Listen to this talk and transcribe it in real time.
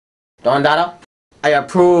Dada, I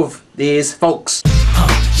approve these folks.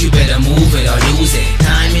 You better move it or lose it.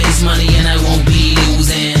 Time is money and I won't be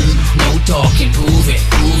losing. No talking, prove it,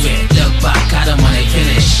 prove it. Look back at them when I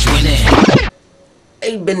finish winning.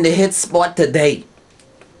 I've been the hit spot today.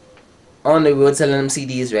 On the road selling them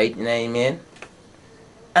CDs, right? You know what I mean?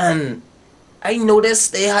 And I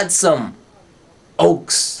noticed they had some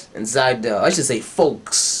oaks inside there. I should say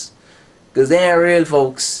folks. Because they ain't real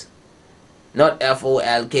folks. Not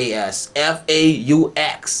F-O-L-K-S.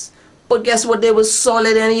 F-A-U-X. But guess what? They was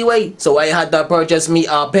solid anyway. So I had to purchase me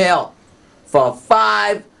a pair for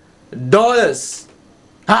 $5.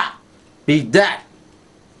 Ha! Beat that.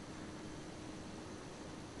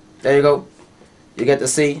 There you go. You get to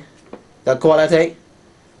see the quality.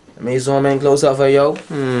 Let me zoom in closer for you.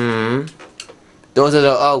 Those are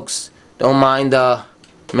the oaks. Don't mind the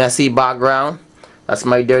messy background. That's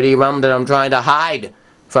my dirty room that I'm trying to hide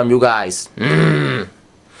from you guys.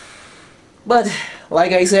 But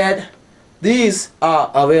like I said, these are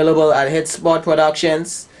available at Hit Spot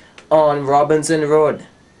Productions on Robinson Road.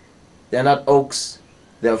 They're not oaks,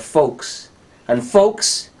 they're folks. And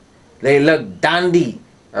folks, they look dandy,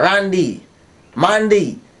 randy,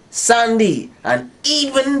 mandy, sandy, and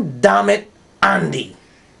even, damn it, Andy.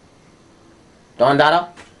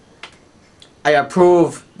 Dada, I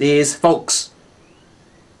approve these folks.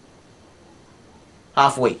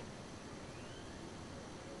 Halfway.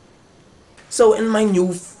 So in my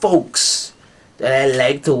new folks that I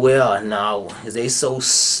like to wear now, is they so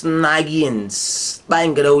snaggy and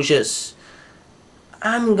spangadocious,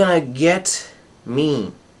 I'm gonna get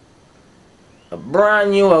me a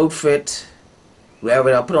brand new outfit where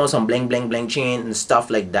I put on some bling bling bling chain and stuff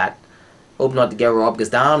like that. Hope not to get robbed, because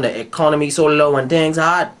damn, the economy so low and things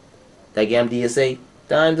hard. Like MD say,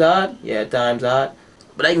 times hard? Yeah, times hard.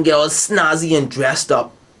 But I can get all snazzy and dressed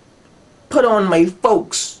up, put on my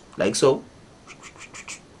folks like so,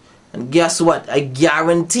 and guess what? I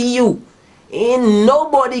guarantee you, ain't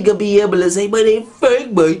nobody gonna be able to say, but they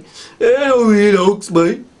fake, boy. They don't real oaks,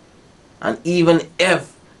 boy. And even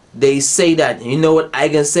if they say that, you know what I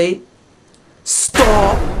can say?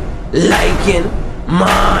 Stop liking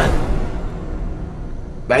man.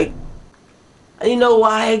 Right? And you know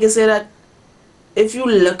why I can say that? If you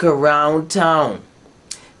look around town,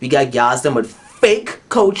 we got guys them with fake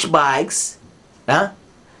Coach bags, huh?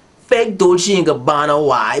 Fake Dolce & Gabbana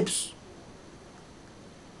vibes,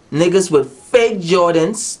 niggas with fake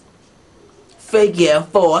Jordans, fake Air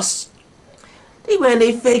Force. They wearing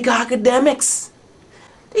they fake academics.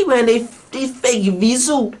 They wearing they fake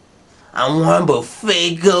Visu. I'm one but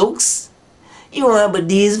fake oaks. You remember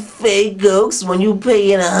these fake oaks when you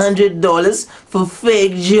paying $100 for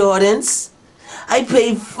fake Jordans? I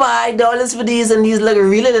paid $5 for these, and these look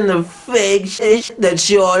realer than the fake shit that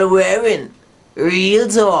you're wearing. Real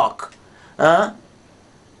talk. Huh?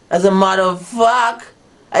 As a matter of fact,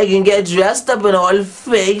 I can get dressed up in all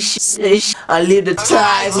fake shit and leave the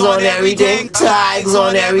tags on everything. Tags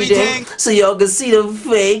on everything. So y'all can see the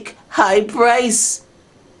fake high price.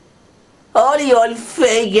 All y'all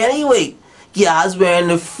fake anyway. Guys wearing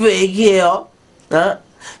the fake hair. Huh?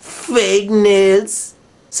 Fake nails.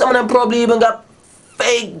 Some of them probably even got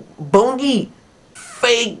fake bungie,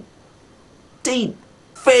 fake teeth,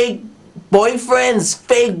 fake boyfriends,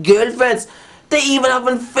 fake girlfriends. They even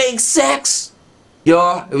having fake sex.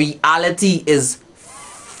 Your reality is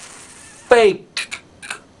fake,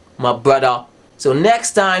 my brother. So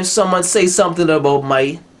next time someone say something about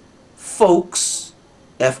my folks,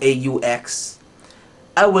 F-A-U-X,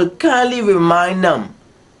 I will kindly remind them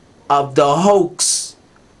of the hoax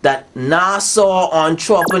that Nassau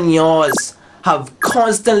entrepreneurs have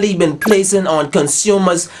constantly been placing on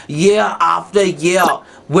consumers year after year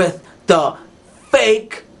with the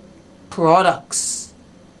fake products.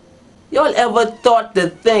 Y'all ever thought to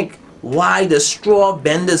think why the straw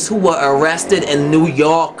vendors who were arrested in New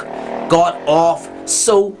York got off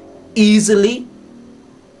so easily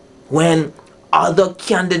when other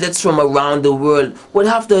candidates from around the world would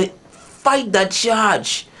have to fight that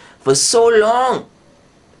charge for so long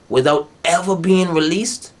without ever being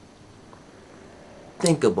released?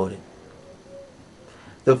 Think about it.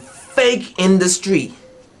 The fake industry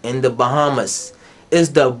in the Bahamas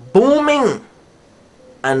is the booming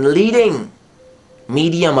and leading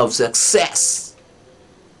medium of success.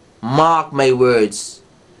 Mark my words.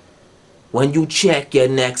 When you check your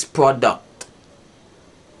next product,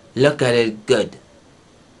 look at it good.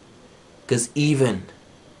 Because even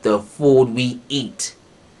the food we eat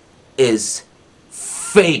is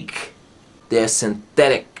fake. They're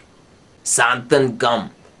synthetic. Xanthan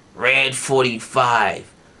gum, Red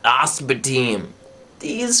 45, aspartame.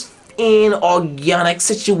 These inorganic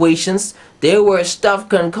situations. They were stuff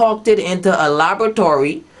concocted into a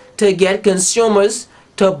laboratory to get consumers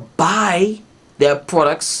to buy their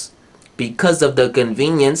products because of the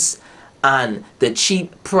convenience and the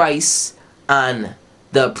cheap price and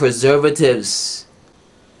the preservatives.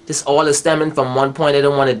 This all is stemming from one point. I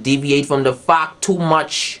don't want to deviate from the fact too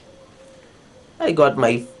much. I got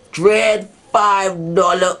my dread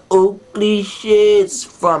 $5 Oakley shades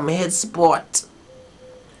from Headsport.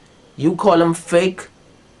 You call them fake,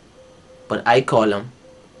 but I call them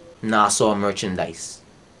Nassau merchandise.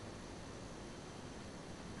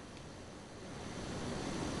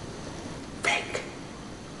 Fake.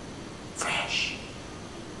 Fresh.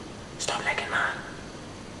 Stop liking man.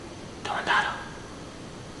 Don't Dada.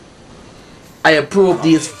 I approve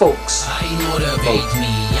these folks. I motivate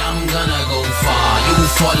me, I'm gonna go far. You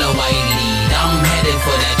follow, I lead. I'm headed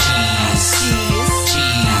for that cheese.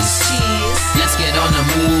 Let's get on the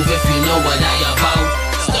move if you know what I about.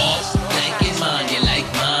 Stop liking man, you like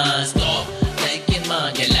man. Stop liking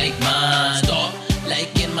man, you like man. Stop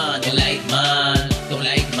liking man, you like man. Don't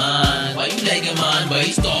like man. Why you liking man,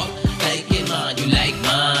 boy? Stop liking man, you like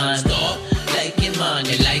man. Stop liking man,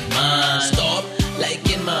 you like man. Stop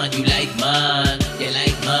liking man, you like man.